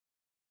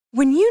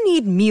When you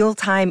need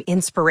mealtime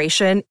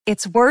inspiration,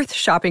 it's worth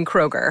shopping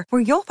Kroger,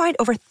 where you'll find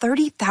over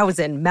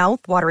 30,000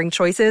 mouth-watering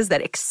choices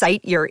that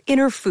excite your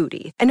inner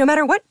foodie. And no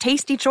matter what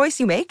tasty choice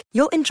you make,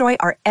 you'll enjoy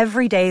our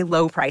everyday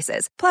low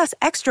prices, plus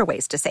extra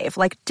ways to save,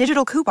 like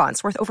digital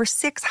coupons worth over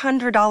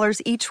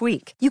 $600 each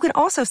week. You can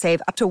also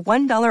save up to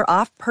 $1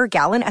 off per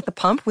gallon at the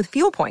pump with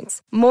fuel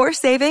points. More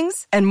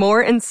savings and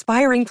more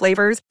inspiring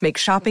flavors make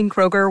shopping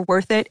Kroger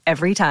worth it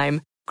every time.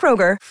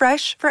 Kroger,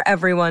 fresh for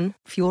everyone.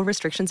 Fuel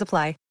restrictions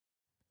apply.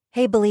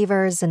 Hey,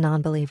 believers and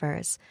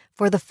non-believers.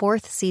 For the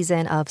 4th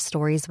season of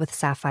Stories with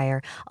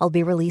Sapphire, I'll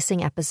be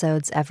releasing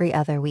episodes every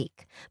other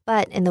week.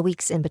 But in the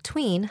weeks in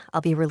between,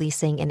 I'll be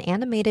releasing an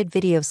animated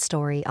video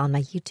story on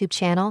my YouTube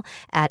channel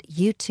at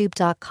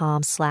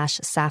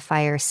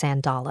youtube.com/Sapphire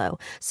Sandalo.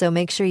 So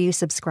make sure you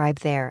subscribe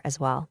there as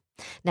well.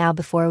 Now,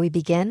 before we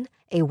begin,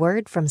 a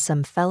word from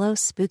some fellow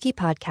spooky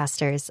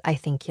podcasters I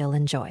think you'll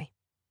enjoy.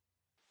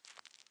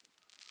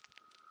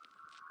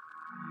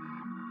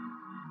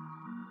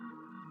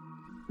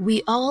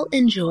 We all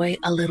enjoy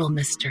a little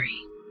mystery.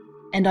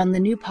 And on the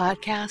new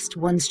podcast,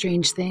 One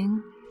Strange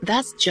Thing,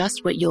 that's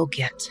just what you'll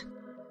get.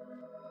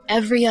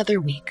 Every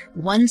other week,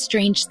 One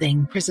Strange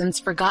Thing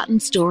presents forgotten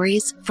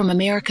stories from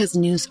America's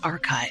news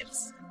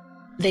archives.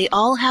 They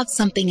all have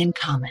something in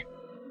common,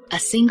 a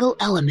single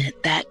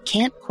element that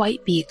can't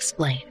quite be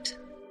explained.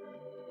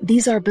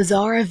 These are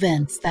bizarre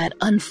events that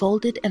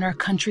unfolded in our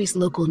country's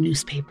local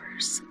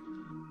newspapers,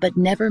 but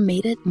never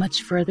made it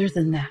much further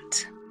than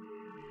that.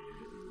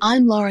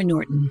 I'm Laura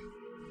Norton.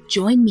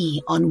 Join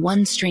me on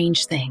One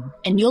Strange Thing,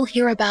 and you'll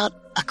hear about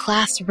a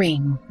class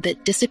ring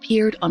that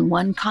disappeared on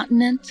one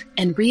continent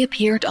and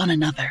reappeared on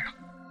another,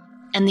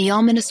 and the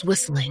ominous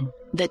whistling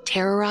that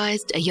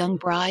terrorized a young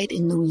bride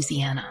in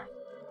Louisiana,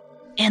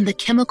 and the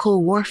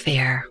chemical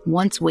warfare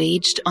once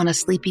waged on a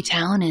sleepy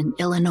town in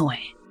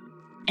Illinois,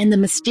 and the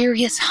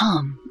mysterious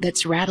hum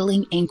that's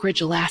rattling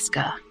Anchorage,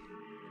 Alaska.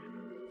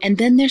 And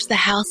then there's the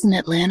house in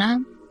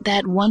Atlanta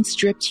that once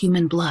dripped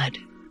human blood.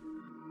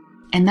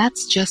 And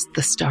that's just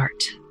the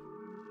start.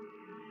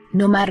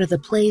 No matter the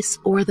place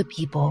or the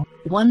people,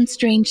 One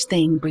Strange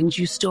Thing brings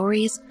you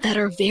stories that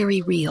are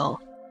very real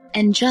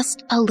and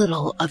just a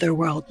little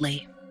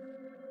otherworldly.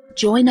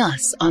 Join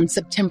us on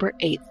September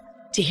 8th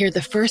to hear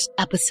the first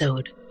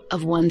episode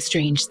of One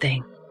Strange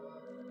Thing.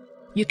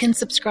 You can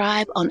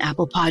subscribe on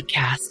Apple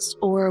Podcasts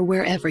or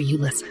wherever you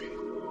listen.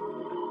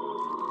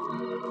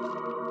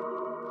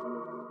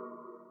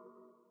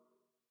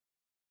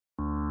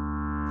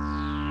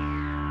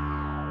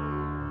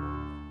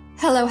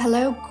 Hello,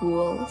 hello,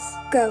 ghouls,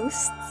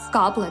 ghosts,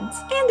 goblins,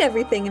 and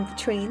everything in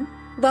between.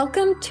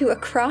 Welcome to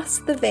Across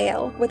the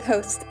Veil with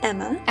host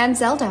Emma and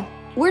Zelda.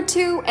 We're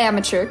 2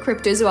 amateur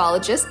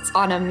cryptozoologists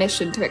on a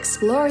mission to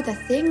explore the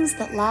things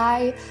that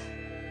lie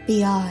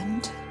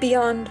beyond.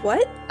 Beyond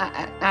what?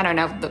 I don't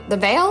know, the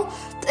veil?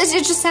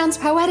 It just sounds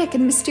poetic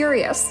and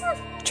mysterious.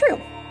 True.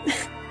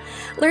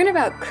 Learn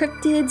about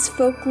cryptids,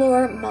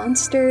 folklore,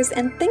 monsters,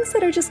 and things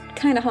that are just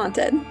kind of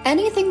haunted.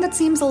 Anything that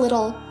seems a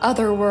little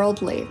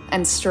otherworldly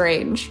and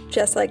strange.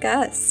 Just like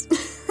us.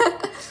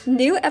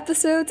 New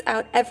episodes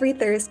out every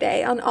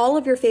Thursday on all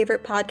of your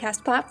favorite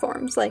podcast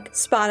platforms like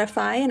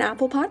Spotify and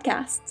Apple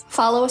Podcasts.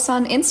 Follow us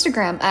on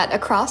Instagram at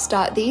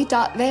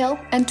across.the.veil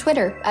and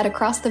Twitter at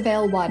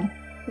acrosstheveil1.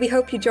 We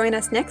hope you join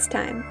us next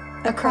time.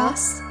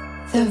 Across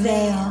the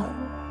Veil.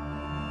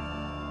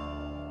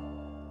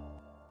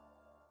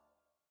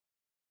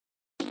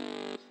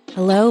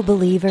 Hello,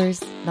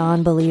 believers,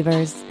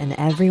 non-believers, and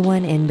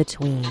everyone in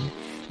between.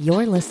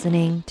 You're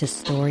listening to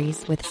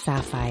Stories with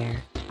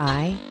Sapphire.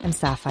 I am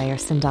Sapphire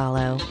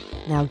Sandalo.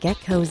 Now get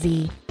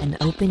cozy and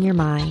open your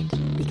mind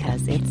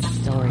because it's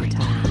story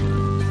time.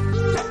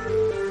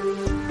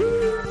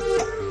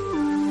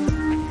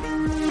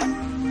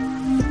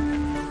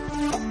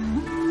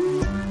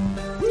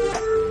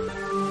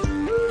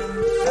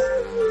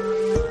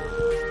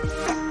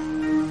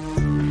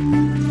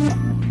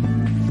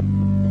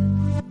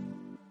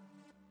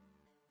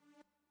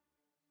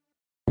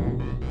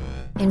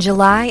 In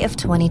July of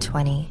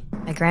 2020,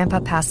 my grandpa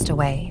passed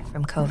away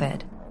from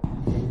COVID.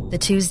 The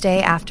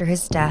Tuesday after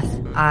his death,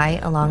 I,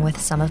 along with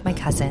some of my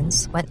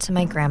cousins, went to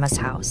my grandma's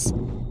house.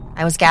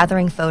 I was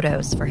gathering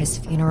photos for his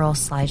funeral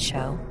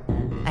slideshow.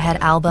 I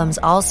had albums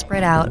all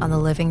spread out on the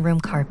living room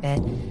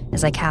carpet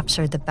as I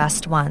captured the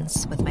best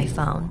ones with my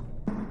phone.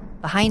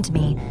 Behind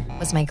me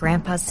was my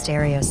grandpa's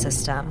stereo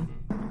system.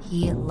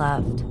 He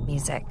loved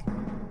music.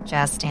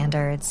 Jazz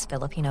standards,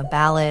 Filipino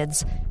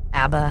ballads,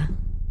 ABBA.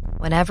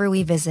 Whenever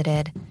we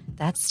visited,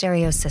 that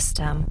stereo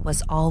system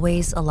was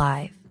always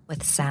alive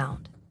with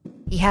sound.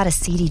 He had a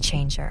CD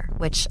changer,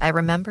 which I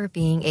remember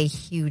being a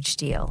huge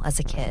deal as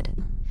a kid.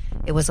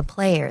 It was a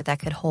player that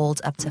could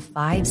hold up to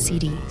 5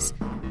 CDs,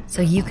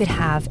 so you could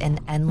have an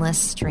endless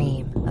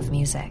stream of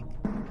music.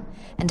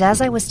 And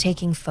as I was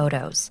taking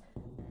photos,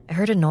 I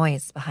heard a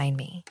noise behind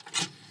me.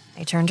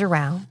 I turned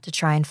around to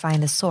try and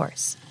find the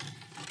source.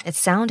 It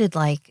sounded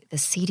like the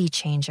CD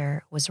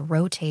changer was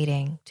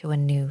rotating to a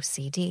new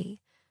CD.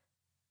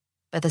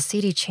 But the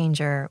CD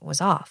changer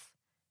was off.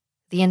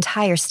 The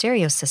entire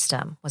stereo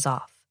system was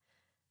off.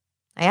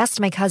 I asked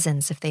my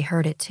cousins if they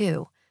heard it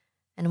too,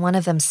 and one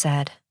of them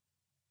said,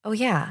 "Oh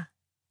yeah,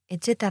 it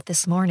did that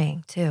this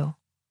morning too."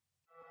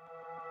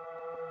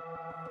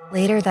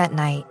 Later that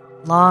night,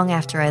 long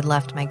after I'd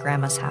left my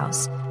grandma's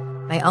house,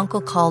 my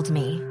uncle called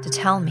me to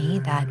tell me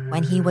that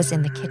when he was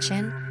in the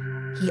kitchen,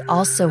 he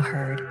also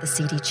heard the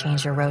CD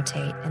changer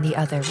rotate in the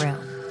other room.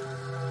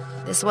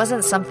 This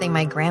wasn't something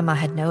my grandma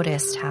had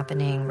noticed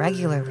happening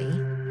regularly.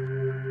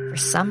 For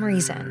some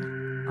reason,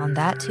 on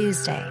that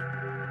Tuesday,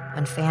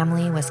 when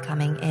family was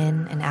coming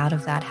in and out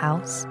of that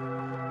house,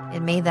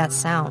 it made that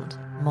sound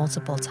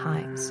multiple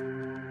times.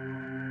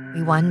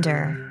 We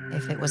wonder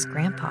if it was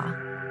Grandpa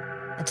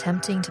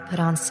attempting to put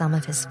on some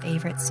of his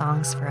favorite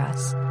songs for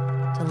us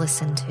to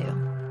listen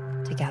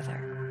to together.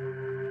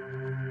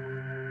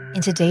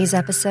 In today's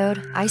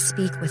episode, I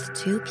speak with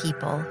two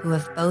people who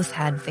have both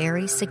had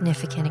very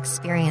significant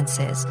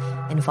experiences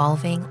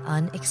involving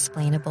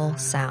unexplainable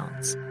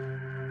sounds.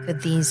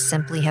 Could these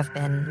simply have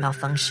been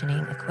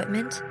malfunctioning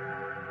equipment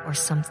or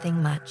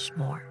something much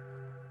more?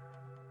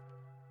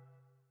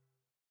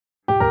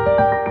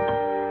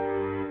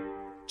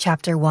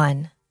 Chapter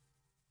 1.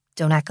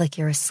 Don't act like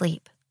you're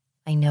asleep.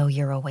 I know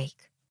you're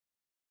awake.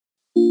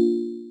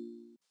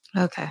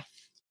 Okay.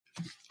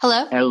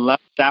 Hello? Hello,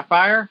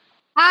 Sapphire.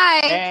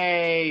 Hi.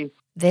 Hey.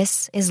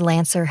 This is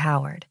Lancer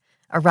Howard,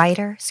 a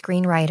writer,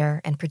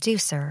 screenwriter, and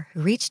producer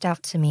who reached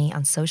out to me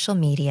on social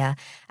media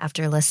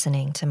after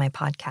listening to my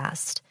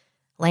podcast.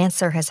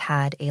 Lancer has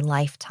had a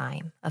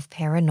lifetime of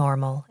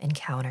paranormal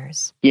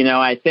encounters. You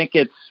know, I think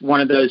it's one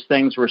of those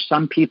things where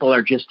some people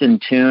are just in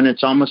tune.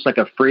 It's almost like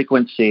a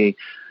frequency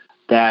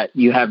that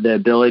you have the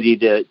ability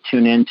to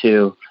tune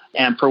into.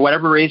 And for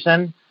whatever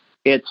reason,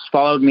 it's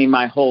followed me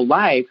my whole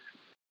life.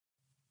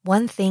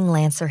 One thing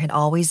Lancer had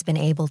always been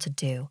able to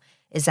do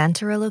is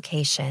enter a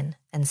location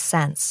and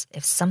sense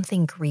if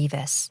something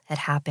grievous had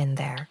happened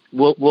there.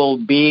 We'll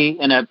be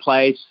in a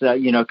place,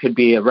 could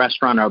be a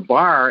restaurant or a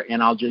bar,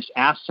 and I'll just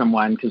ask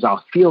someone because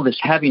I'll feel this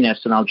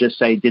heaviness, and I'll just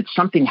say, did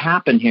something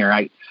happen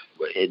here?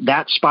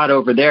 That spot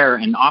over there.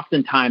 And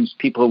oftentimes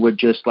people would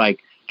just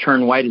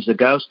turn white as a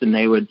ghost, and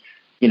they would,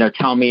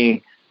 tell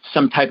me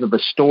some type of a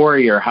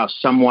story or how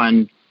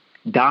someone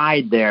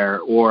died there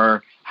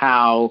or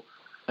how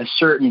a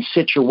certain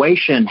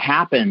situation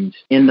happened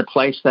in the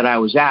place that I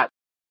was at.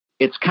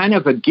 It's kind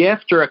of a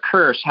gift or a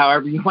curse,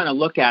 however you want to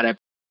look at it.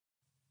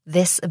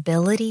 This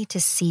ability to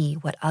see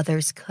what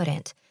others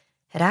couldn't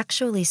had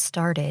actually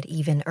started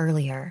even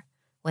earlier,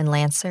 when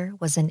Lancer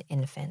was an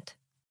infant.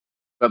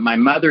 But my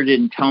mother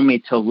didn't tell me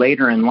till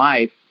later in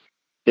life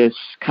this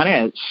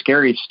kind of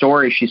scary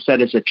story. She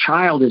said, as a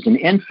child, as an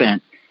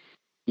infant,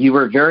 you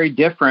were very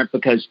different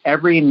because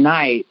every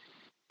night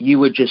you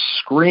would just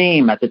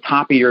scream at the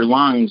top of your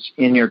lungs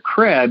in your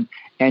crib,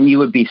 and you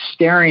would be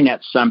staring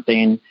at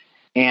something,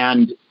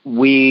 and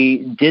we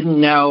didn't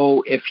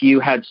know if you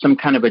had some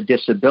kind of a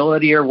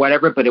disability or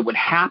whatever, but it would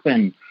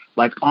happen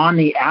on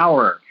the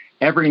hour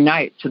every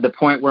night, to the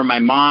point where my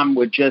mom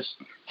would just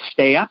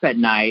stay up at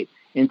night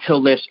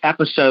until this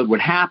episode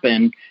would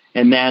happen,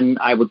 and then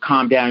I would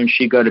calm down and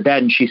she'd go to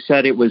bed. And she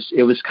said it was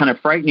kind of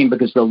frightening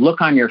because the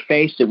look on your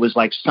face, it was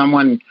like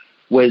someone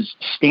was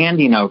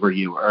standing over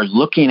you or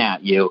looking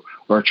at you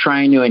or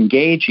trying to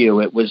engage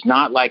you. It was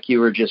not like you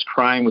were just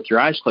crying with your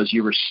eyes closed.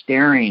 You were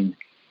staring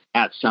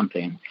at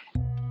something.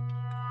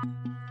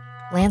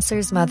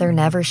 Lancer's mother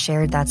never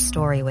shared that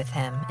story with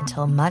him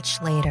until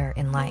much later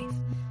in life,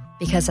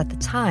 because at the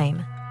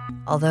time,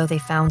 although they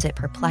found it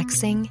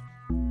perplexing,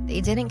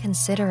 they didn't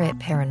consider it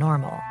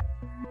paranormal.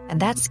 And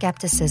that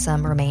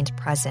skepticism remained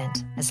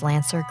present as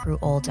Lancer grew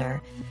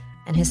older,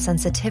 and his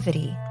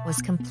sensitivity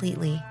was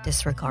completely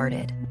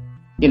disregarded.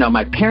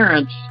 My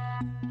parents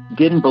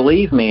didn't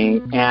believe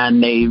me,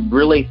 and they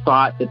really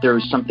thought that there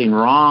was something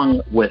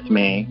wrong with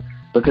me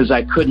because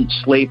I couldn't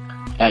sleep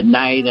at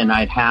night, and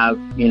I'd have,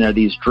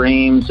 these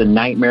dreams and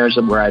nightmares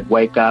where I'd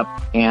wake up.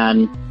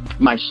 And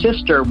my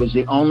sister was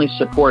the only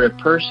supportive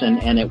person,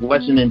 and it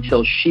wasn't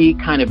until she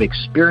kind of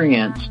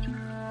experienced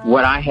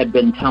what I had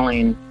been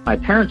telling my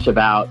parents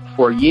about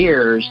for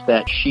years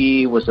that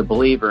she was a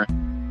believer.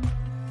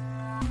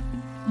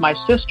 My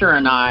sister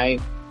and I,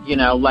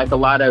 like a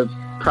lot of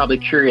probably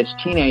curious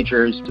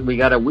teenagers, we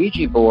got a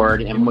Ouija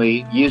board and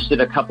we used it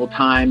a couple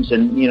times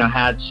and,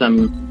 had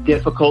some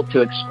difficult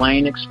to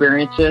explain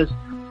experiences.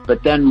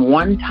 But then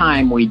one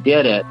time we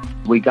did it,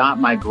 we got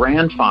my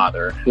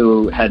grandfather,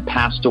 who had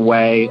passed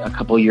away a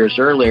couple years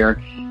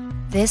earlier.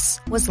 This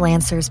was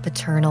Lancer's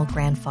paternal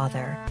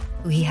grandfather,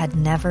 who he had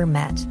never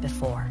met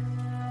before.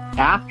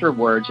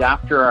 Afterwards,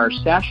 after our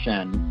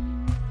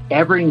session,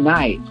 every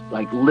night,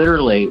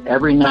 literally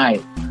every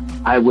night,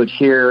 I would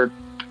hear,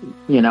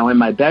 in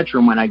my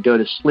bedroom when I go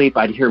to sleep,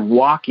 I'd hear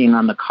walking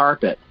on the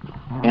carpet,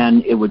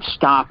 and it would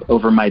stop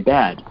over my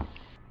bed.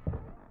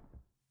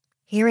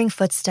 Hearing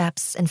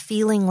footsteps and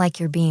feeling like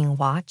you're being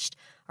watched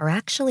are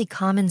actually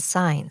common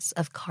signs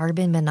of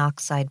carbon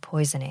monoxide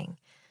poisoning.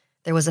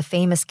 There was a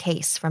famous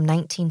case from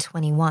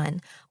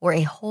 1921 where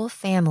a whole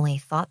family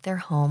thought their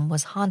home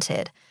was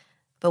haunted,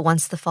 But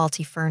once the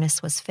faulty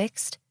furnace was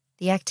fixed,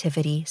 the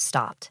activity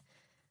stopped.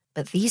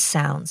 But these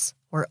sounds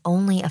were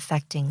only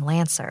affecting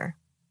Lancer,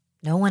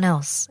 no one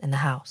else in the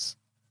house.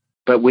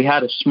 But we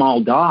had a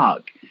small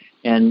dog,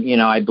 and,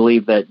 I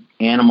believe that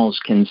animals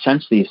can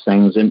sense these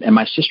things, and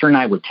my sister and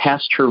I would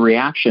test her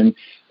reaction.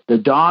 The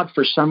dog,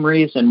 for some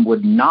reason,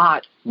 would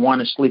not want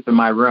to sleep in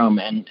my room,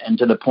 and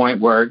to the point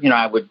where,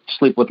 I would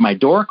sleep with my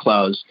door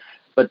closed,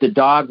 but the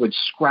dog would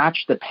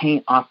scratch the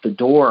paint off the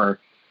door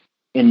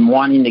in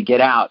wanting to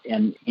get out.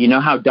 And you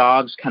know how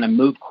dogs kind of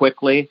move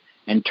quickly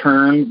and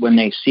turn when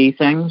they see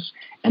things?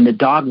 And the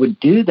dog would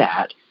do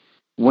that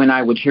when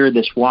I would hear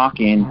this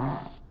walking,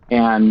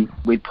 and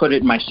we'd put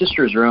it in my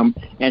sister's room,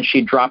 and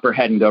she'd drop her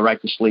head and go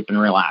right to sleep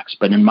and relax.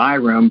 But in my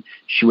room,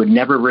 she would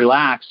never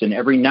relax, and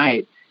every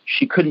night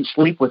she couldn't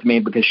sleep with me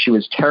because she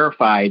was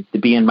terrified to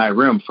be in my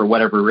room for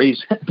whatever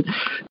reason.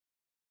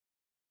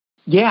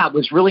 Yeah, it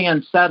was really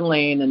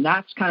unsettling, and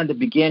that's kind of the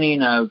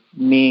beginning of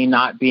me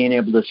not being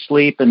able to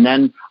sleep. And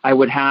then I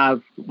would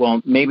have,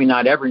 well, maybe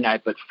not every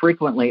night, but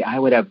frequently I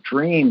would have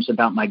dreams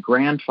about my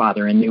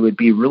grandfather, and they would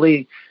be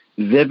really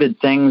vivid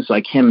things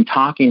like him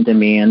talking to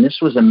me, and this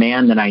was a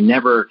man that I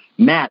never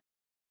met.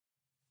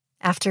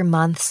 After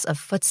months of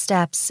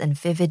footsteps and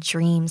vivid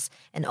dreams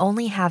and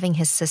only having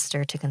his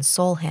sister to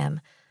console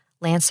him,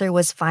 Lancer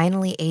was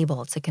finally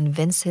able to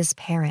convince his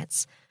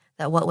parents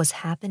that what was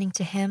happening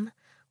to him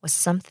was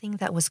something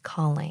that was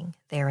calling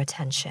their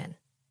attention.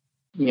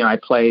 I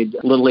played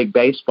Little League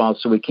Baseball,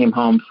 so we came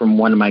home from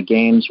one of my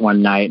games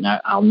one night, and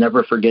I'll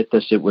never forget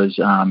this. It was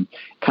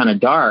kind of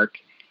dark,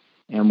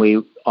 and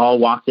we all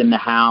walked in the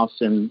house,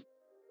 and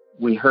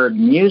we heard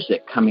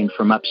music coming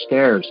from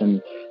upstairs,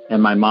 and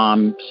my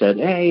mom said,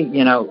 "Hey,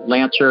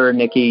 Lancer,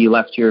 Nikki, you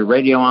left your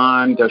radio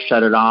on, go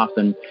shut it off."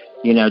 And,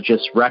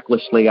 just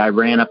recklessly, I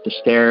ran up the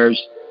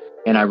stairs,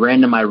 and I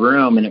ran to my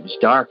room, and it was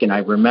dark, and I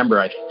remember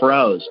I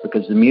froze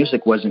because the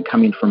music wasn't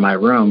coming from my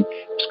room.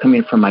 It was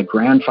coming from my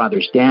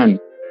grandfather's den,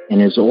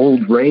 and his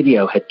old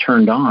radio had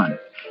turned on,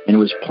 and it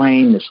was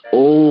playing this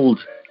old,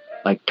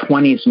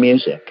 20s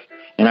music.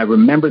 And I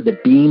remember the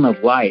beam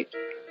of light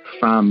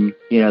from,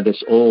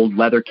 this old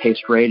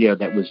leather-cased radio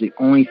that was the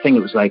only thing.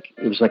 It was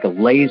like a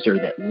laser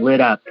that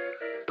lit up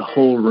the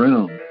whole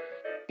room.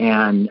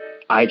 And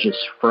I just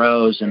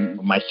froze.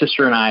 And my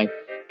sister and I,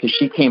 because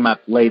she came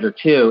up later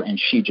too, and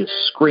she just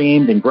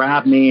screamed and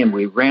grabbed me, and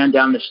we ran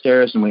down the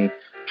stairs, and we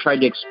tried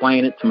to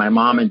explain it to my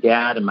mom and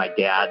dad. And my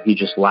dad, he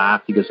just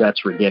laughed. He goes,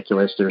 "That's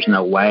ridiculous. There's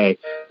no way.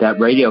 That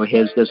radio of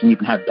his doesn't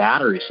even have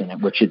batteries in it,"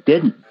 which it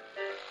didn't.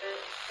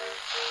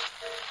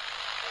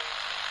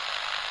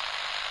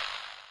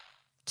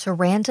 To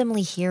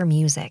randomly hear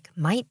music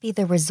might be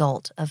the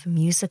result of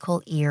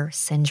musical ear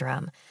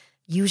syndrome,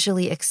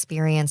 usually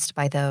experienced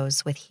by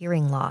those with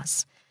hearing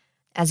loss.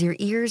 As your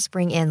ears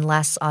bring in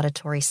less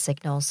auditory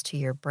signals to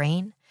your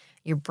brain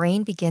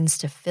begins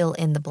to fill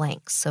in the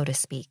blanks, so to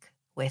speak,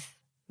 with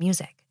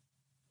music.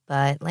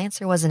 But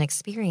Lancer wasn't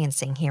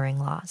experiencing hearing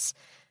loss,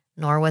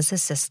 nor was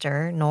his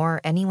sister,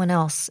 nor anyone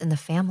else in the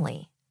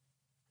family.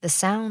 The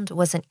sound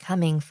wasn't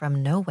coming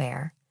from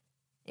nowhere.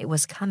 It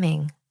was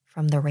coming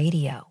from the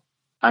radio.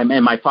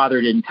 And my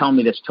father didn't tell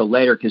me this till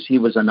later because he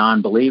was a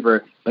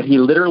non-believer, but he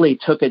literally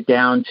took it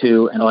down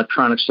to an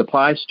electronic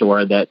supply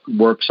store that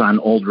works on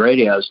old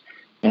radios,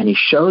 and he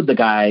showed the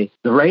guy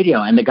the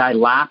radio, and the guy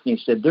laughed, and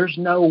he said, "There's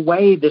no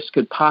way this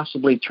could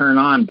possibly turn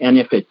on, and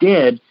if it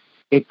did,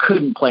 it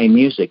couldn't play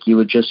music. You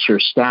would just hear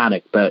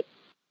static." But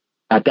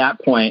at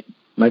that point,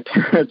 my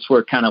parents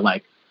were kind of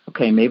like,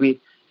 okay, maybe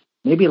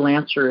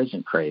Lancer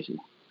isn't crazy.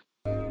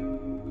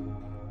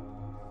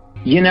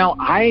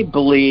 I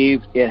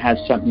believe it has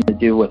something to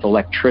do with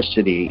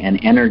electricity and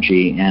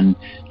energy, and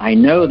I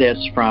know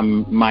this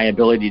from my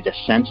ability to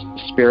sense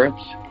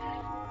spirits.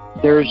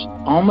 There's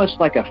almost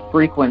like a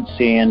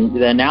frequency, and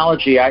the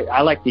analogy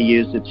I like to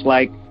use, it's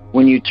like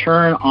when you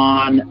turn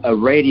on a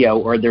radio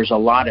or there's a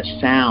lot of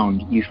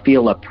sound, you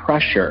feel a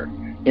pressure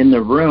in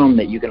the room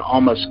that you can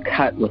almost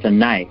cut with a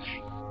knife.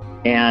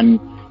 And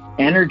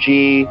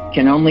energy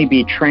can only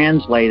be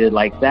translated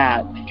like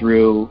that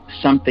through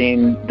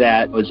something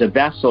that was a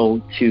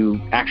vessel to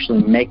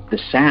actually make the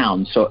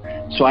sound. So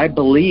I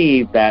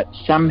believe that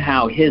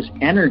somehow his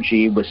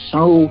energy was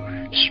so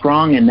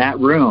strong in that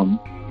room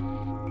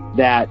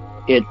that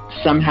it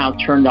somehow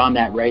turned on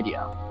that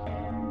radio.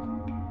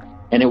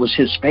 And it was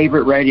his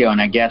favorite radio. And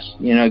I guess,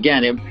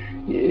 again,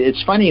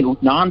 it's funny,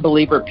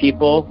 non-believer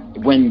people,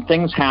 when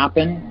things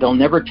happen, they'll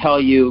never tell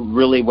you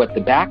really what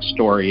the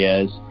backstory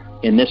is.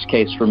 In this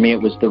case, for me,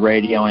 it was the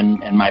radio and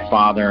my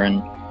father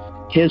and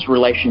his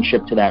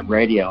relationship to that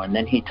radio. And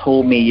then he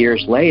told me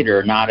years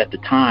later, not at the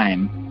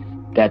time,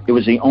 that it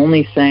was the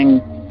only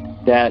thing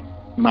that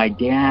my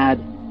dad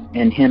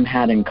and him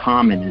had in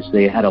common is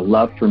they had a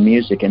love for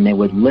music, and they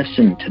would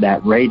listen to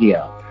that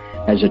radio.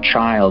 As a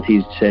child,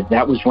 he said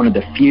that was one of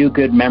the few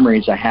good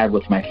memories I had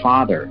with my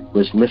father,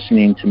 was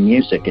listening to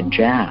music and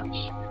jazz.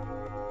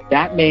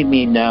 That made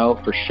me know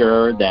for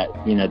sure that,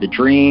 the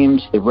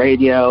dreams, the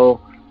radio,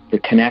 the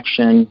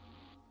connection,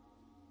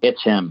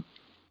 it's him.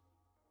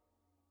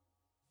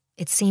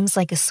 It seems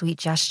like a sweet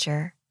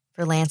gesture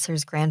for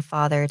Lancer's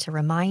grandfather to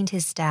remind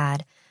his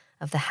dad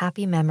of the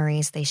happy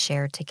memories they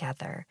shared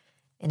together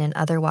in an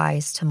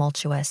otherwise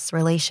tumultuous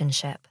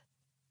relationship.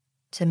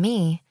 To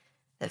me,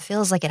 it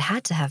feels like it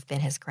had to have been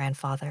his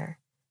grandfather.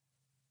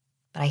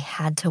 But I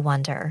had to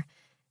wonder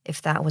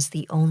if that was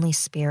the only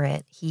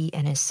spirit he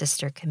and his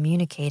sister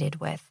communicated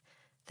with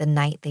the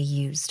night they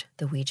used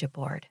the Ouija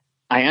board.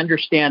 I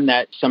understand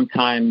that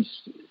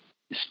sometimes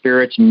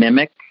spirits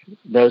mimic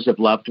those of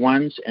loved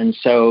ones, and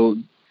so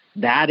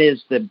that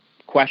is the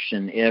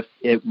question. If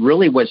it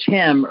really was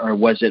him, or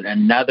was it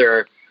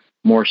another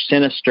more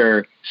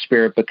sinister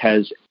spirit?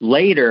 Because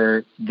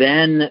later,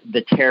 then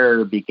the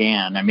terror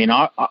began. I mean,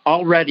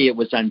 already it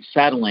was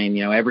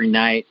unsettling, every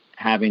night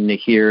having to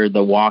hear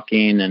the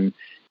walking. And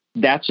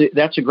that's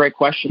a great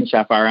question,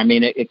 Sapphire. I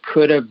mean, it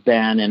could have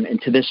been,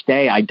 and to this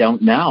day, I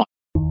don't know.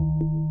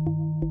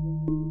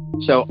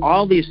 So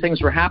all these things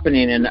were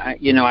happening, and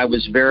I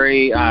was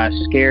very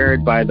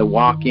scared by the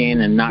walking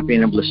and not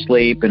being able to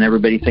sleep, and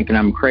everybody thinking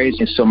I'm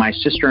crazy. So my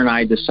sister and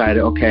I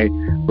decided, okay,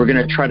 we're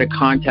going to try to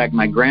contact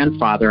my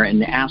grandfather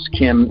and ask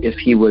him if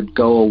he would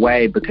go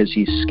away because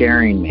he's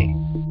scaring me.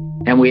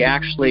 And we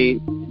actually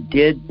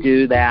did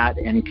do that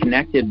and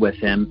connected with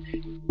him.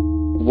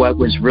 What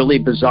was really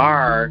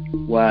bizarre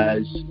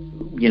was,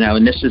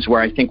 and this is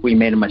where I think we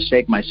made a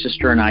mistake. My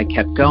sister and I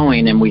kept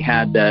going, and we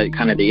had the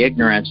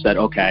ignorance that,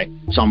 okay,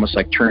 it's almost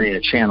like turning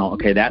a channel.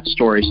 Okay, that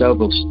story's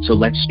over, so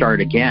let's start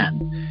again.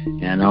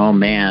 And oh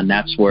man,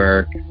 that's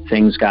where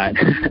things got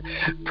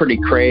pretty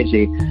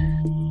crazy.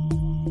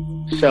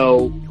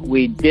 So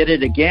we did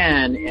it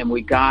again, and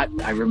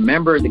I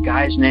remember the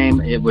guy's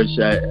name. It was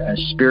a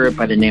spirit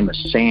by the name of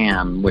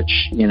Sam, which,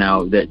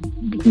 that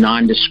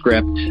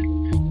nondescript,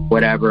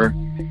 whatever.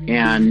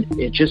 And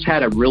it just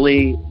had a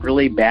really,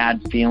 really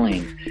bad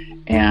feeling.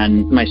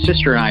 And my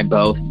sister and I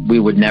both, we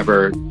would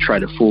never try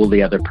to fool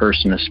the other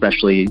person,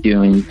 especially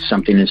doing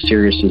something as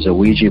serious as a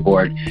Ouija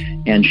board.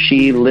 And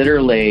she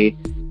literally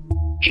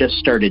just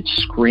started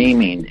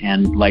screaming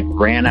and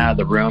ran out of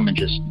the room, and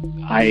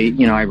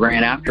I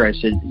ran after her. I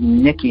said,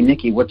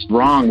 Nikki, what's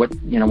wrong? What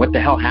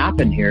the hell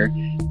happened here?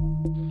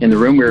 In the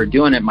room we were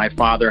doing it, my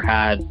father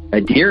had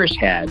a deer's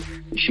head.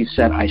 She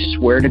said, I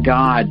swear to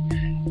God,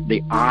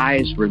 the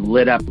eyes were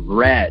lit up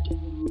red.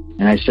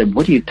 And I said,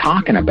 what are you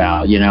talking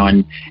about?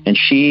 And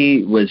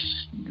she was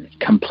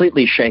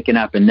completely shaken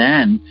up. And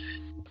then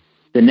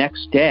the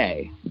next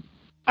day,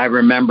 I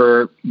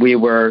remember we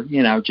were,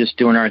 just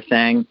doing our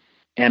thing.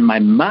 And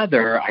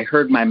I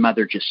heard my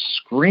mother just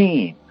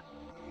scream.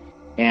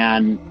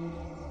 And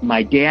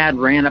my dad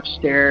ran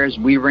upstairs.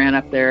 We ran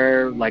up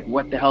there,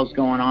 what the hell's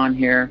going on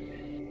here?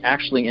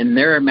 Actually, in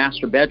their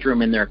master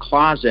bedroom, in their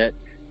closet,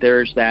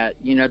 there's that,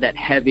 that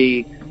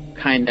heavy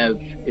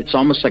it's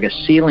almost like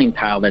a ceiling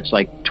tile that's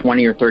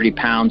 20 or 30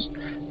 pounds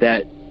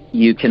that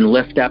you can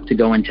lift up to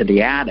go into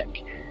the attic.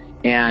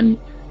 And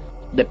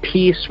the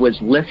piece was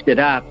lifted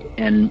up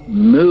and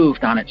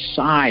moved on its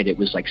side. It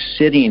was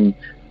sitting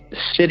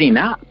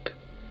up.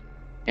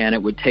 And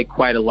it would take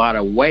quite a lot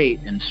of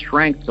weight and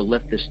strength to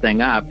lift this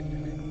thing up.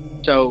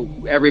 So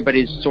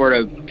everybody's sort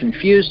of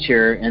confused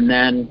here. And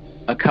then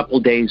a couple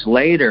days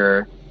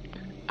later,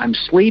 I'm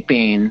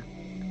sleeping,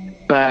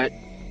 but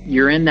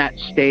you're in that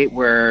state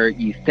where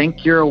you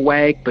think you're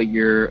awake, but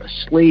you're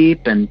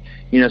asleep. And,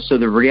 so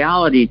the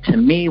reality to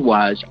me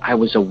was I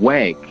was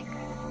awake,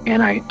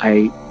 and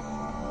I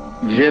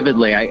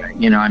vividly,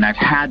 and I've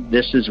had,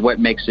 this is what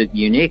makes it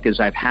unique, is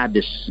I've had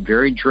this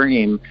very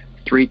dream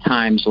 3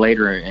 times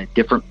later at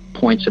different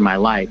points in my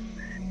life.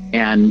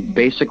 And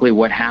basically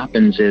what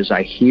happens is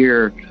I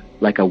hear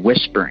a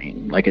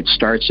whispering, it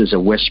starts as a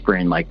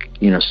whispering,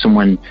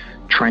 someone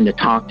trying to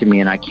talk to me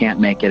and I can't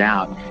make it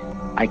out.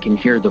 I can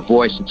hear the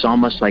voice. It's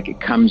almost like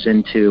it comes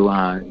into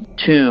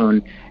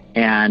tune,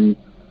 and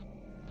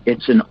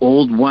it's an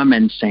old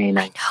woman saying,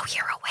 I know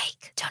you're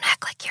awake. Don't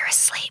act like you're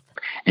asleep.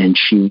 And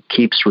she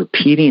keeps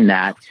repeating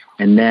that,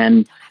 and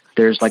then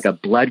there's a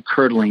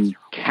blood-curdling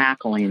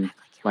cackling,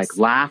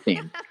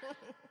 laughing.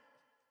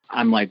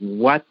 I'm like,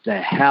 what the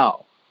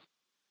hell?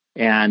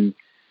 And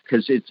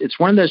because it's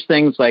one of those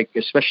things,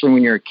 especially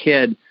when you're a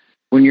kid,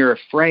 when you're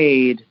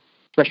afraid,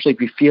 especially if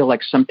you feel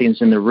like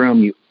something's in the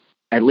room,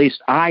 at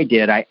least I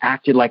did. I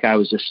acted like I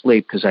was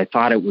asleep because I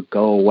thought it would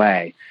go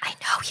away. I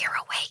know you're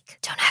awake.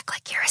 Don't act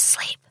like you're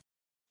asleep.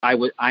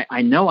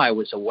 I know I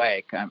was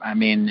awake. I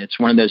mean, it's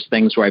one of those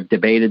things where I've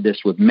debated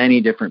this with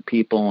many different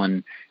people.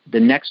 And the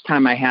next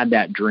time I had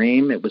that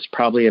dream, it was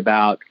probably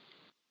about,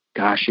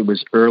 it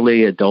was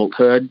early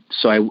adulthood.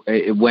 So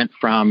it went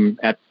from,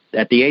 at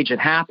the age it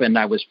happened,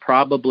 I was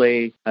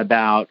probably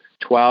about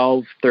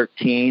 12,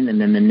 13. And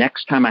then the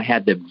next time I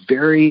had the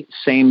very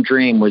same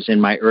dream was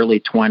in my early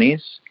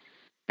 20s.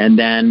 And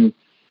then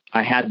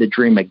I had the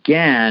dream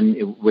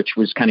again, which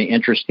was kind of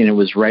interesting. It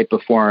was right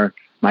before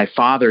my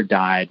father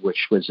died,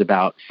 which was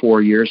about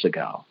 4 years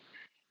ago.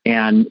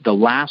 And the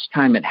last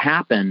time it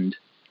happened,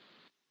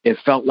 it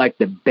felt like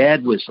the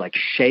bed was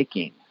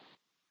shaking.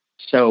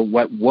 So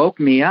what woke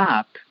me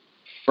up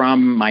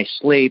from my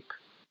sleep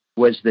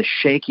was the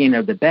shaking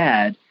of the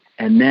bed.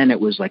 And then it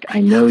was like, I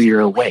know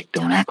you're awake.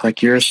 Don't act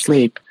like you're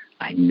asleep.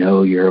 I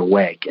know you're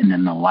awake. And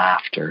then the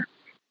laughter.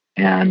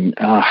 And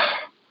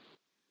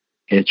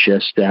it's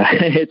just,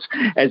 it's,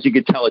 as you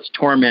could tell, it's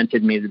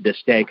tormented me to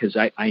this day because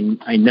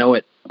I know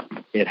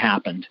it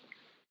happened.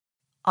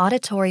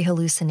 Auditory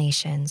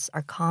hallucinations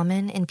are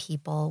common in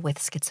people with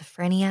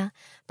schizophrenia,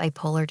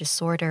 bipolar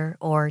disorder,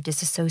 or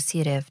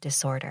dissociative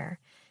disorder.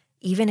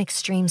 Even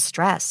extreme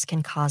stress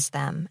can cause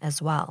them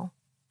as well.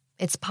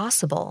 It's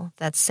possible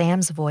that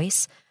Sam's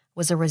voice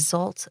was a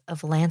result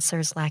of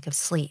Lancer's lack of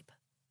sleep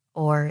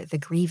or the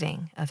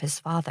grieving of his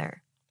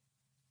father.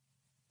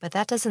 But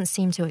that doesn't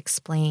seem to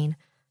explain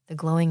the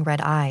glowing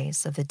red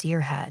eyes of the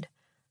deer head,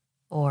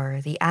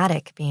 or the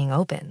attic being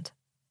opened,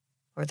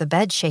 or the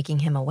bed shaking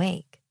him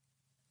awake.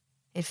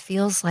 It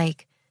feels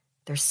like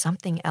there's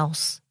something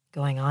else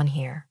going on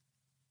here.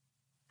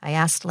 I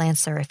asked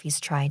Lancer if he's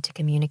tried to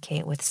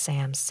communicate with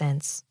Sam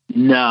since.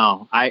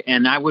 No,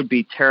 I would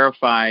be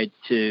terrified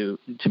to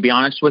be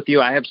honest with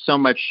you. I have so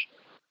much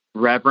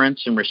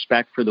reverence and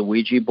respect for the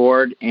Ouija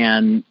board,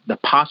 and the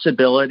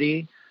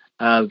possibility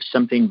of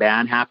something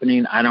bad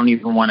happening, I don't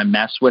even want to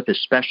mess with,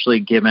 especially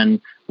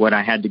given what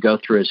I had to go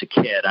through as a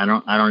kid. I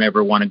don't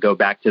ever want to go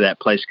back to that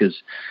place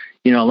because,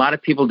 a lot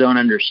of people don't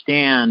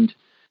understand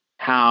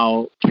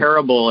how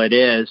terrible it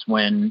is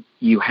when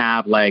you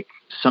have like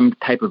some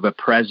type of a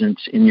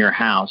presence in your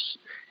house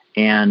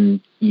and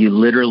you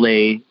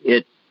literally,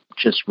 it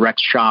just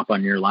wrecks shop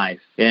on your life.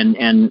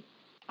 And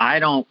I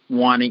don't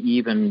want to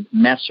even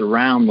mess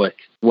around with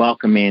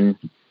welcoming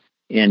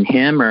in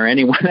him or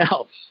anyone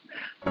else.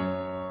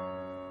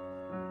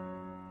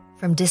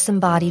 From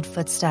disembodied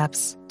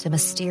footsteps to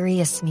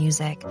mysterious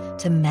music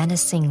to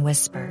menacing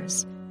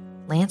whispers,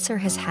 Lancer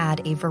has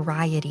had a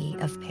variety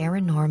of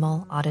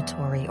paranormal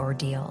auditory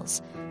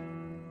ordeals.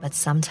 But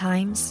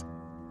sometimes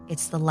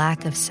it's the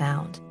lack of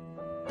sound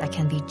that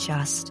can be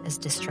just as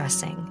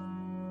distressing.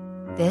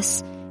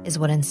 This is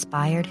what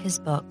inspired his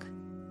book,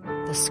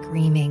 The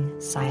Screaming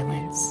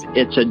Silence.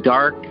 It's a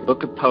dark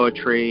book of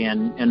poetry,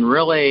 and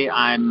really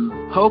I'm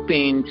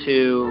hoping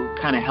to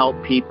kind of help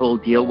people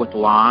deal with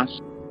loss.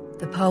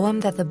 The poem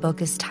that the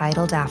book is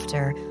titled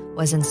after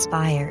was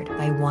inspired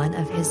by one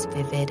of his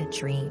vivid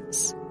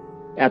dreams.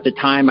 At the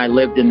time, I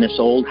lived in this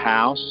old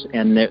house,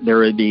 and there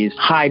were these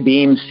high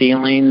beam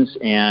ceilings,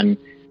 and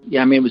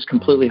it was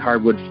completely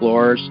hardwood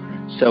floors,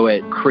 so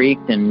it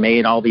creaked and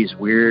made all these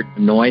weird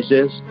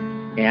noises.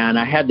 And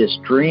I had this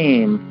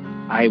dream.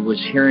 I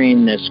was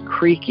hearing this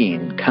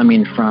creaking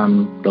coming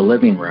from the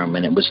living room,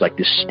 and it was like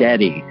this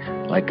steady,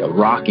 like a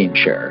rocking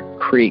chair,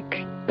 creak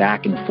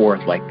back and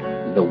forth, like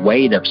the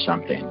weight of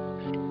something.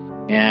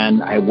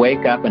 And I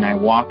wake up and I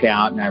walk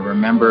out, and I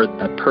remember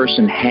a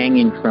person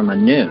hanging from a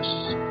noose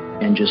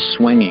and just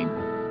swinging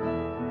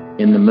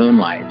in the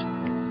moonlight.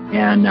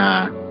 And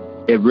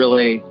it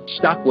really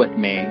stuck with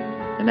me,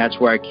 and that's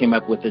where I came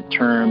up with the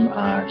term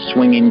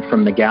swinging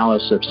from the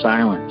gallows of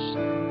silence.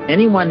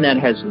 Anyone that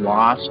has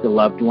lost a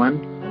loved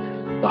one,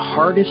 the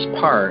hardest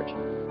part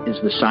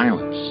is the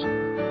silence.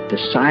 The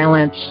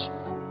silence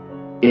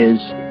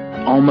is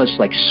almost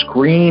like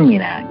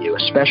screaming at you,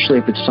 especially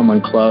if it's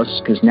someone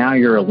close, because now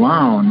you're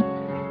alone.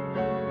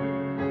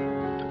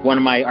 One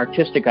of my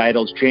artistic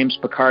idols, James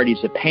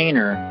Picardi's a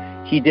painter.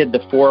 He did the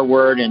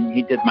foreword and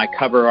he did my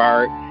cover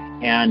art,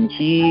 and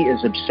he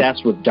is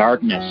obsessed with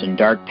darkness and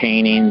dark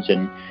paintings,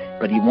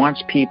 but he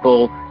wants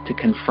people to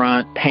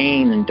confront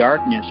pain and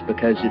darkness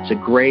because it's a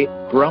great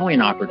growing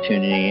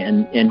opportunity.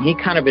 And he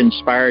kind of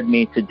inspired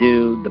me to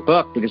do the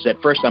book, because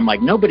at first I'm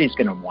like, nobody's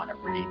going to want to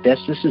read this.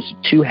 This is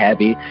too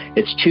heavy.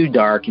 It's too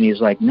dark. And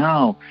he's like,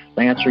 no,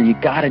 Lancer, you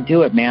got to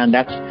do it, man.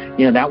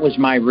 That was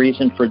my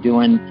reason for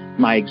doing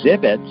my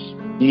exhibits.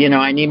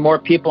 I need more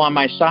people on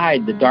my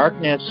side. The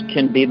darkness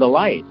can be the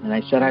light. And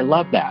I said, I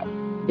love that.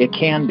 It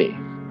can be.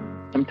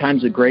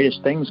 Sometimes the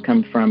greatest things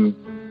come from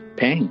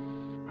pain.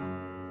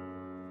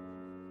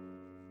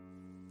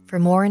 For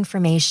more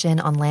information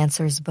on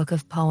Lancer's book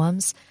of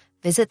poems,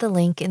 visit the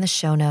link in the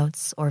show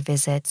notes or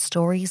visit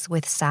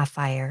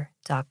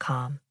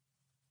storieswithsapphire.com.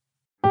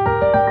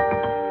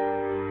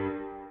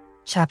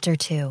 Chapter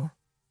 2.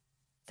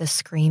 The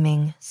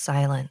Screaming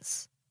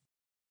Silence.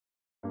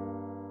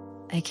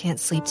 I can't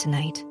sleep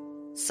tonight.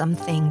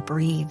 Something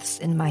breathes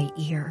in my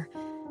ear.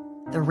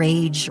 The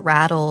rage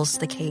rattles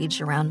the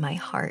cage around my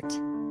heart.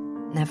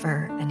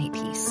 Never any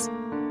peace.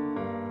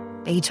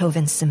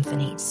 Beethoven's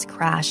symphonies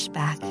crash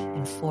back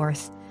and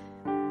forth.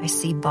 I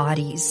see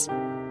bodies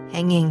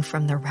hanging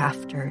from the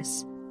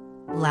rafters,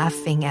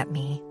 laughing at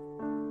me,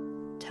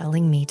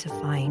 telling me to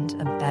find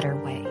a better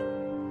way.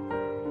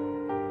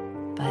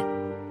 But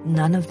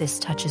none of this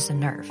touches a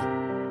nerve.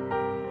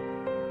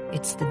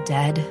 It's the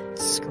dead,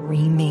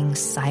 screaming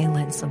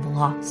silence of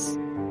loss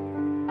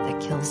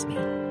that kills me.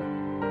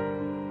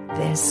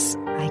 This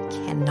I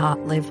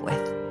cannot live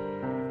with,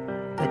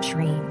 but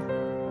dream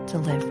to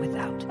live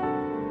without.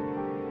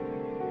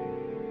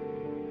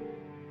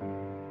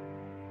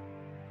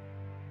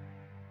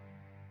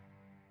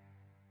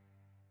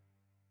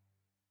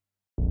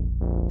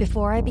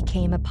 Before I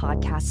became a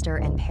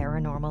podcaster and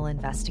paranormal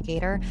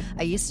investigator,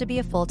 I used to be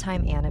a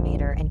full-time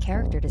animator and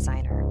character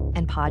designer,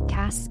 and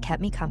podcasts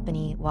kept me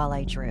company while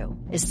I drew,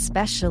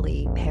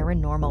 especially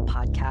paranormal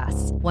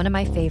podcasts. One of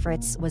my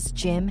favorites was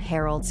Jim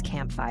Harold's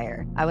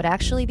Campfire. I would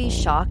actually be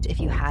shocked if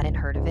you hadn't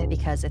heard of it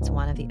because it's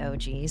one of the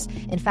OGs.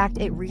 In fact,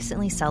 it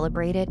recently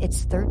celebrated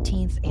its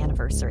 13th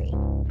anniversary.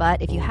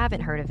 But if you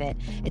haven't heard of it,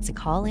 it's a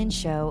call-in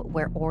show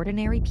where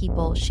ordinary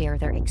people share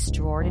their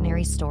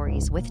extraordinary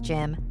stories with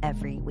Jim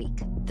every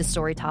week. The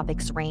story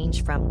topics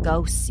range from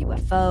ghosts,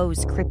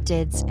 UFOs,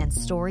 cryptids, and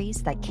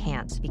stories that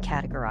can't be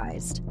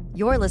categorized.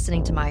 You're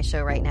listening to my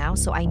show right now,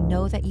 so I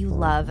know that you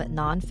love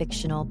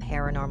non-fictional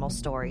paranormal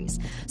stories.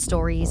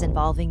 Stories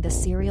involving the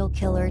serial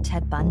killer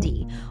Ted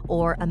Bundy,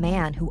 or a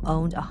man who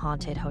owned a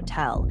haunted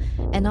hotel,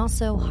 and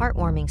also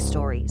heartwarming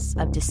stories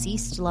of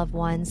deceased loved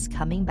ones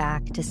coming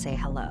back to say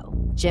hello.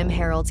 Jim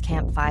Harold's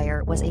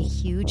Campfire was a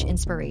huge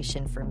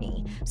inspiration for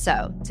me.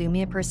 So do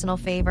me a personal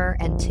favor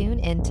and tune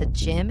in to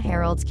Jim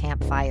Harold's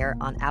Campfire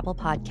on Apple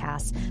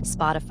Podcasts,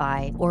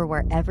 Spotify, or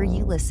wherever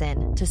you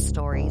listen to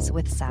Stories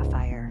with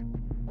Sapphire.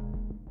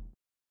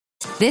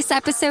 This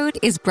episode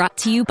is brought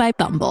to you by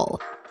Bumble.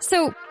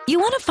 So, you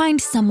want to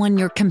find someone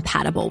you're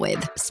compatible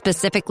with,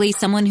 specifically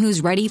someone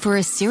who's ready for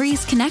a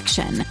serious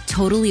connection,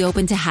 totally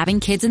open to having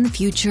kids in the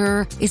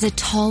future, is a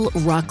tall,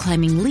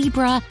 rock-climbing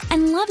Libra,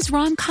 and loves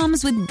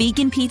rom-coms with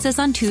vegan pizzas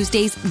on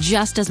Tuesdays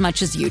just as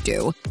much as you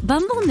do.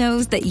 Bumble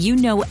knows that you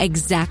know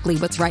exactly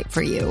what's right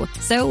for you.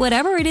 So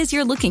whatever it is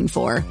you're looking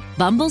for,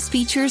 Bumble's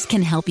features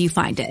can help you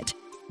find it.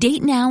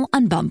 Date now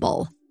on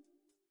Bumble.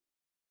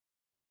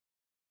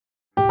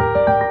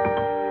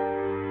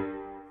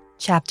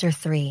 Chapter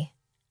 3.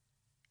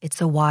 It's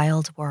a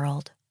Wild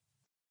World.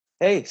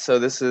 Hey, so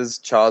this is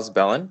Charles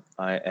Bellin.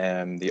 I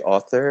am the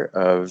author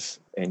of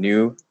a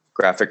new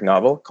graphic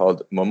novel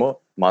called Momo,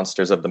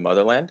 Monsters of the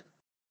Motherland.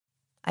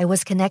 I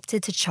was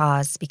connected to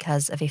Chaz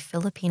because of a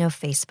Filipino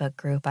Facebook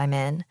group I'm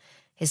in.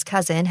 His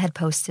cousin had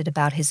posted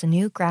about his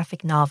new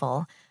graphic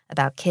novel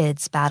about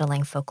kids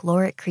battling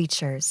folkloric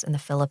creatures in the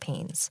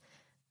Philippines.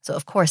 So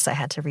of course I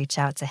had to reach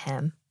out to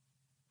him.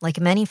 Like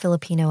many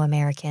Filipino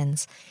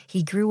Americans,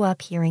 he grew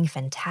up hearing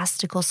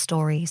fantastical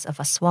stories of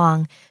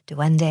Aswang,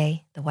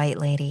 Duende, the White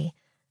Lady.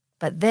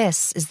 But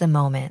this is the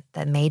moment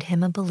that made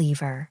him a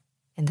believer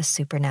in the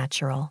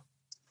supernatural.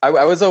 I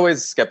was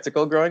always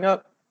skeptical growing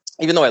up,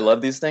 even though I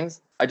love these things.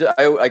 I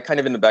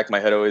kind of in the back of my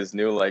head always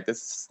knew like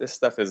this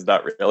stuff is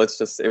not real.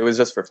 It was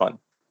just for fun.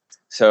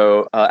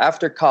 So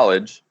after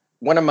college,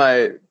 one of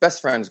my best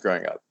friends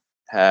growing up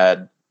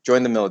had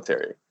joined the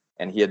military,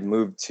 and he had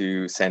moved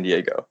to San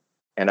Diego.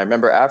 And I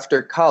remember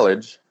after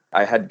college,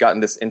 I had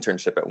gotten this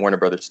internship at Warner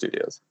Brothers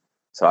Studios.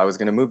 So I was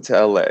going to move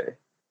to LA.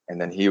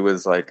 And then he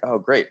was like, oh,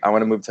 great, I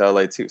want to move to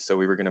LA too. So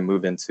we were going to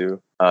move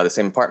into the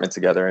same apartment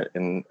together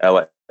in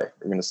LA. We're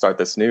going to start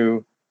this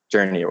new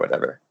journey or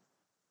whatever.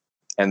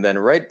 And then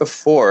right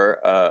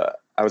before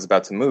I was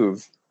about to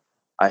move,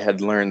 I had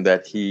learned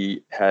that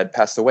he had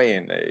passed away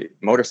in a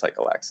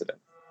motorcycle accident.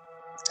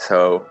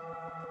 So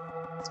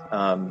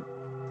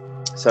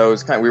it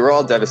was we were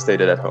all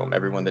devastated at home,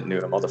 everyone that knew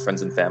him, all the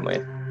friends and family.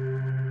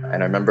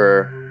 And I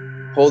remember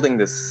holding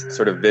this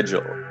sort of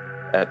vigil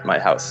at my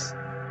house.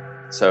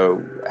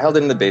 So I held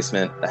it in the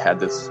basement. I had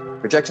this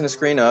projection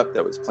screen up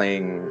that was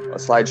playing a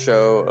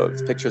slideshow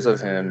of pictures of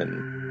him.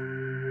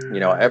 And,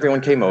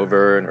 everyone came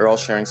over and we're all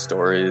sharing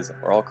stories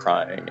and we're all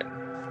crying.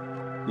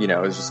 And, it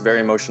was just a very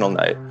emotional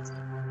night.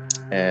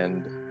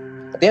 And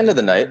at the end of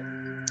the night,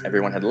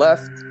 everyone had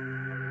left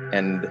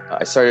and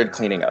I started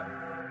cleaning up,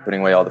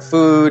 putting away all the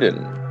food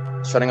and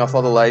shutting off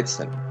all the lights.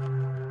 And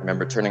I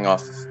remember turning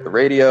off the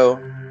radio.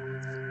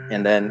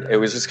 And then it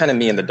was just kind of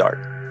me in the dark.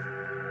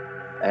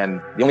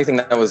 And the only thing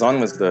that was on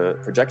was the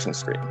projection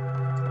screen.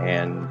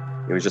 And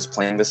it was just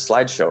playing this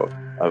slideshow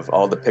of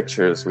all the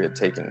pictures we had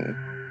taken,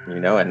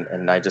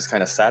 and I just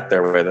kind of sat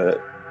there with it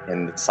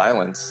in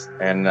silence.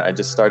 And I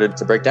just started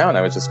to break down.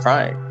 I was just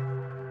crying.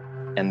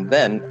 And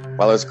then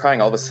while I was crying,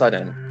 all of a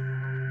sudden,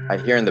 I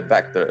hear in the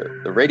back the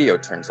radio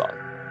turns on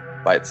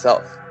by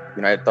itself.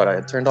 I thought I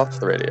had turned off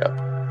the radio.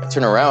 I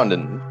turn around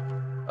and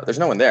there's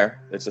no one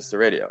there. It's just the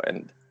radio.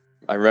 And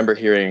I remember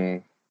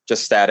hearing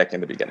just static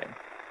in the beginning.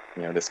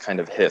 This kind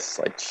of hiss,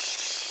 like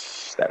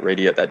shh, that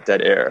radio, that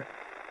dead air.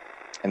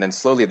 And then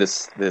slowly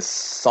this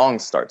song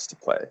starts to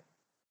play.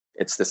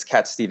 It's this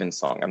Cat Stevens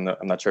song. I'm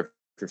not sure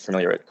if you're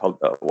familiar with it, called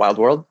Wild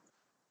World.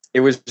 It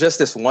was just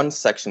this one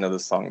section of the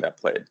song that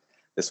played,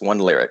 this one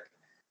lyric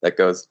that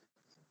goes,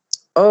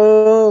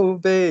 oh,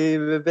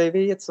 baby,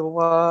 baby, it's a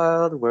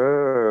wild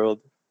world.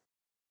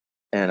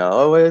 And I'll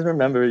always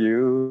remember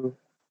you.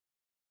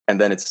 And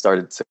then it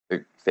started to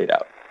fade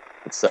out.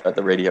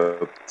 The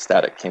radio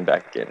static came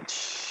back in.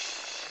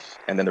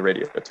 And then the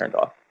radio turned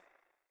off.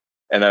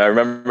 And then I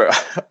remember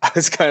I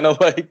was kind of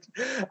like,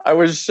 I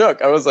was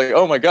shook. I was like,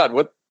 oh my God,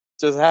 what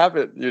just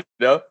happened?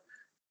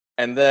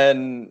 And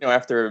then,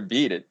 after a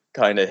beat, it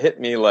kind of hit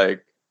me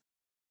like,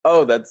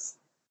 oh, that's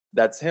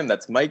him.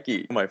 That's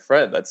Mikey, my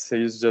friend.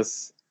 He's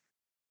just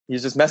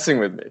messing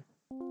with me.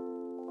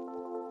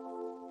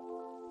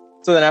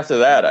 So then after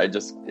that,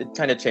 it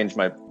kind of changed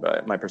my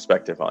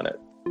perspective on it.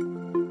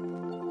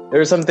 There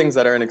are some things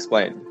that are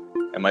unexplained.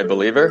 Am I a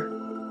believer?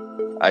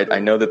 I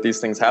know that these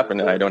things happen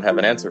and I don't have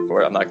an answer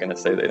for it. I'm not going to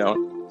say they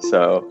don't.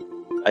 So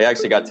I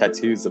actually got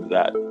tattoos of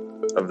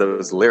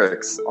those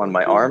lyrics on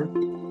my arm.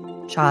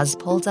 Chaz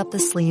pulled up the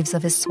sleeves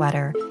of his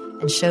sweater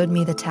and showed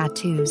me the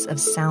tattoos of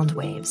sound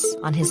waves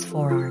on his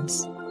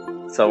forearms.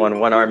 So on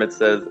one arm it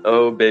says,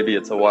 "Oh baby,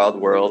 it's a wild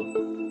world."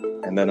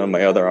 And then on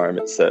my other arm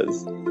it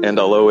says, "And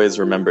I'll always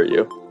remember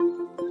you."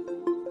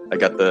 I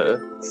got the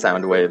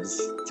sound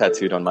waves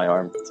tattooed on my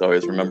arm, so I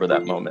always remember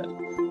that moment.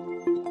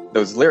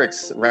 Those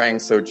lyrics rang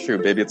so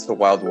true, "Baby, it's a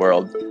wild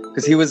world,"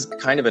 because he was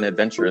kind of an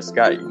adventurous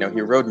guy. You know,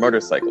 he rode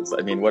motorcycles.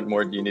 I mean, what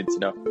more do you need to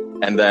know?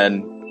 And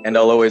then, "And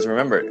I'll always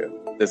remember you."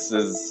 This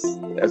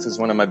is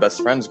one of my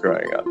best friends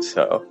growing up.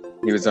 So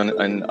he was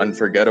an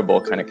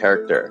unforgettable kind of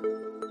character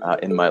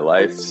in my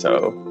life.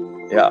 So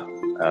yeah,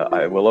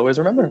 I will always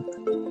remember him.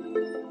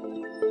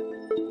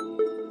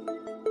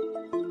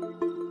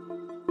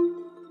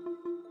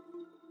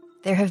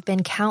 There have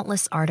been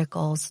countless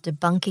articles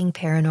debunking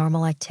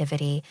paranormal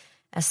activity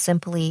as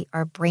simply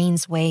our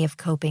brain's way of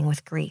coping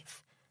with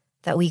grief,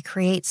 that we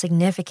create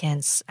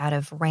significance out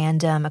of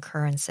random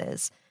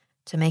occurrences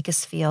to make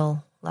us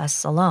feel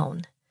less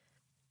alone.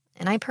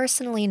 And I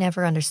personally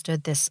never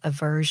understood this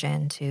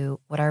aversion to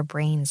what our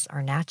brains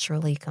are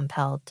naturally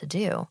compelled to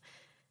do.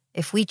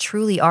 If we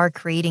truly are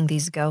creating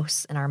these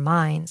ghosts in our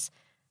minds,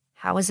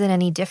 how is it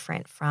any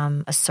different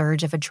from a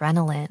surge of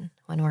adrenaline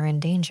when we're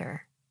in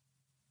danger?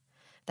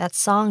 That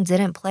song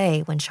didn't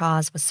play when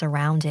Chaz was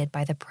surrounded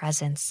by the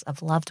presence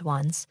of loved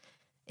ones.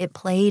 It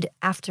played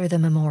after the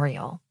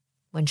memorial,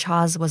 when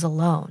Chaz was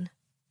alone,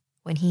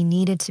 when he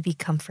needed to be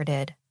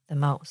comforted the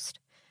most.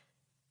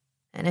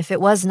 And if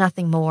it was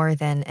nothing more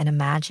than an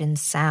imagined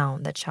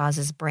sound that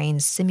Chaz's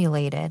brain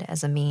simulated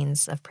as a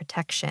means of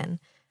protection,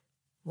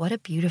 what a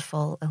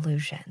beautiful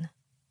illusion.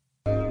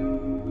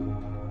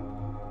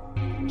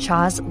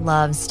 Chaz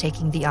loves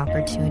taking the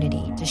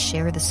opportunity to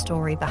share the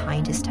story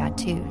behind his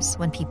tattoos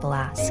when people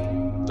ask.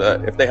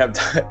 If they have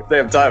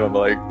time, I'm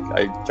like,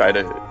 I try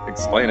to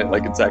explain it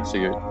like it's a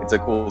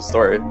cool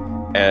story,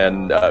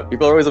 and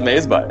people are always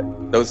amazed by it.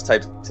 Those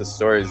types of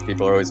stories,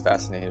 people are always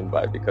fascinated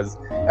by, because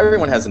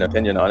everyone has an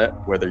opinion on it,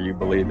 whether you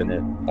believe in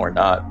it or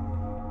not.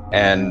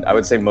 And I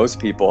would say most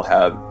people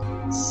have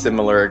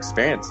similar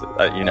experiences.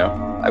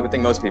 I would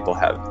think most people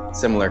have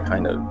similar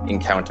kind of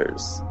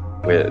encounters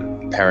with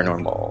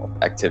paranormal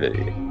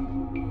activity.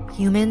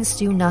 Humans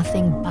do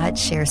nothing but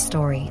share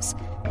stories.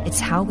 It's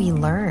how we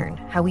learn,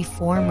 how we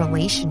form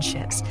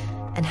relationships,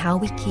 and how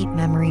we keep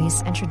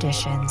memories and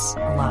traditions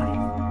alive.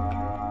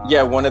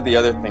 Yeah, one of the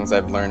other things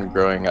I've learned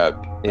growing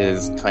up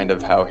is kind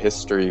of how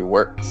history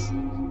works.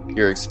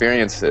 Your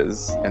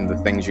experiences and the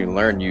things you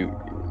learn,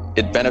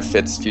 it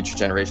benefits future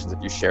generations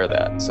if you share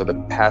that. So the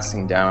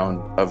passing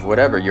down of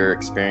whatever your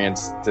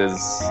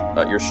experiences,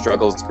 your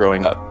struggles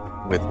growing up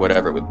with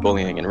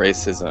bullying and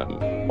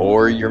racism,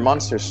 or your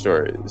monster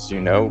stories,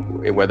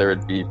 whether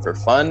it be for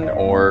fun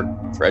or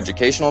for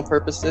educational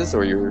purposes,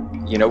 or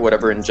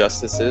whatever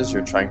injustices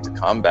you're trying to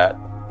combat,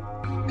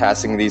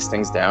 passing these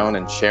things down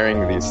and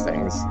sharing these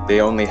things,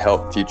 they only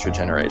help future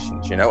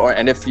generations,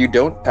 and if you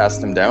don't pass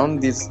them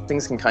down, these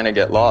things can kind of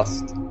get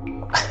lost.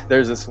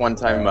 There's this one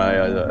time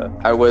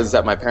I was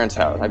at my parents'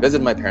 house. I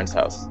visited my parents'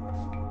 house,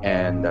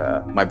 and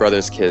my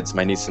brother's kids,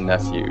 my niece and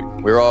nephew,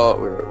 we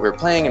were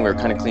playing, and we were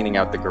kind of cleaning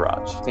out the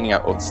garage, cleaning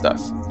out old stuff.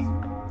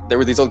 There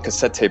were these old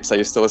cassette tapes I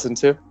used to listen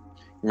to.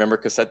 Remember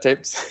cassette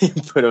tapes? You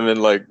put them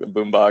in like a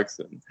boombox,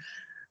 and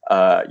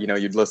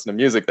you'd listen to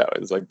music that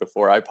was like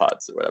before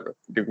iPods or whatever.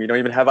 We don't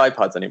even have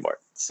iPods anymore.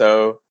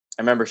 So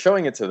I remember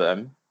showing it to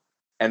them,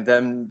 and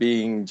them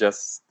being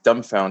just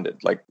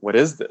dumbfounded, like, what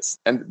is this?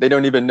 And they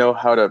don't even know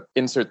how to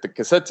insert the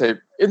cassette tape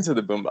into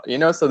the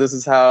boombox, So this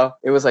is how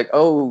it was like,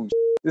 oh,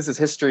 this is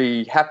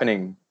history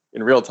happening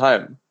in real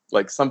time.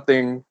 Like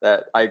something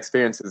that I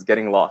experienced is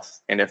getting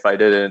lost. And if I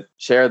didn't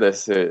share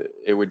this,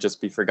 it would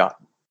just be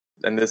forgotten.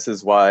 And this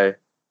is why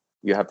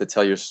you have to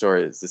tell your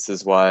stories. This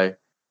is why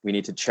we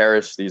need to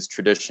cherish these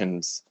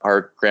traditions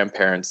our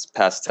grandparents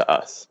passed to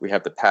us. We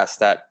have to pass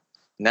that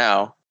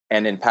now.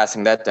 And in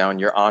passing that down,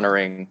 you're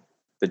honoring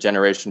the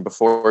generation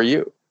before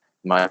you.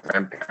 My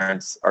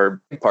grandparents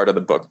are part of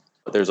the book.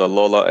 There's a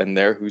Lola in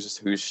there who's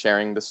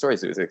sharing the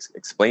stories, who's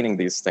explaining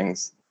these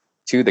things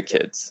to the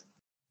kids.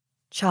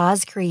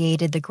 Chaz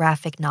created the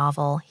graphic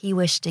novel he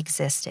wished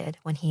existed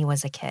when he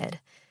was a kid.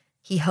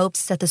 He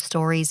hopes that the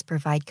stories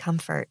provide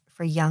comfort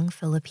for young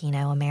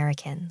Filipino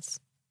Americans.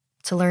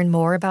 To learn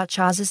more about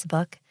Chaz's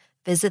book,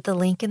 visit the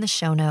link in the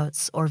show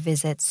notes or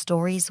visit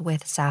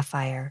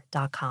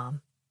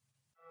storieswithsapphire.com.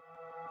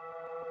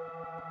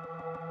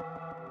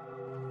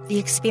 The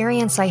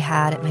experience I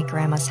had at my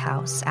grandma's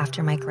house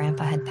after my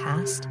grandpa had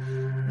passed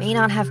may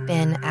not have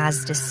been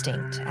as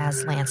distinct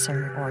as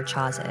Lancer or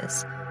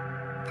Chaz's.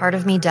 Part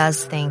of me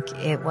does think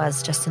it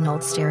was just an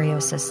old stereo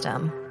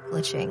system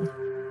glitching.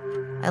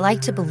 I like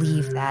to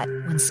believe that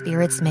when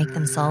spirits make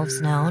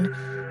themselves known,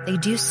 they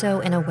do so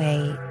in a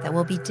way that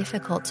will be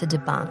difficult to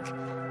debunk,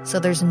 so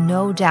there's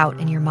no doubt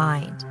in your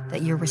mind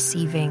that you're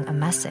receiving a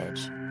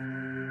message.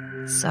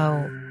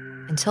 So,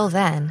 until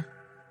then,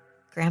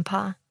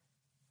 Grandpa,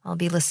 I'll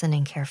be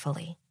listening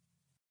carefully.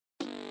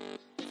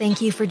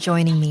 Thank you for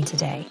joining me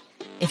today.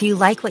 If you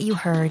like what you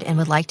heard and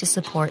would like to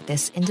support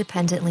this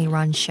independently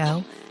run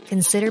show,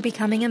 consider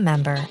becoming a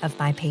member of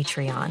my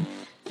Patreon.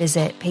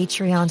 Visit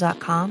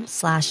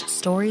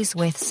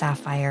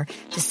patreon.com/storieswithsapphire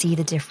to see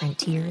the different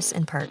tiers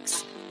and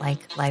perks,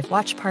 like live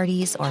watch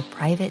parties or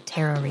private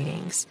tarot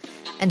readings.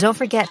 And don't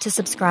forget to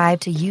subscribe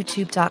to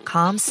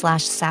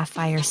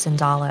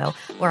youtube.com/SapphireSindalo,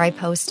 where I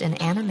post an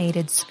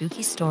animated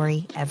spooky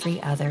story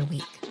every other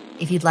week.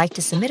 If you'd like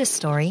to submit a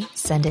story,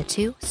 send it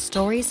to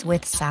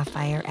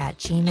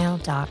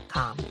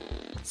storieswithsapphire@gmail.com.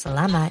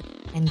 Salamat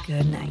and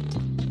good night.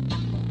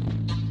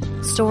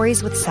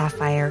 Stories with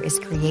Sapphire is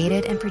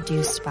created and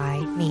produced by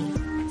me,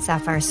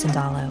 Sapphire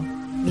Sindalo.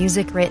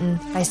 Music written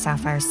by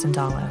Sapphire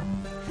Sindalo.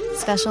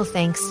 Special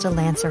thanks to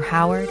Lancer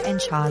Howard and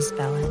Chaz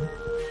Bellin.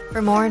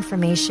 For more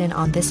information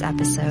on this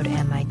episode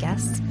and my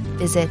guests,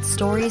 visit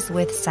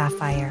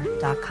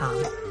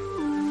storieswithsapphire.com.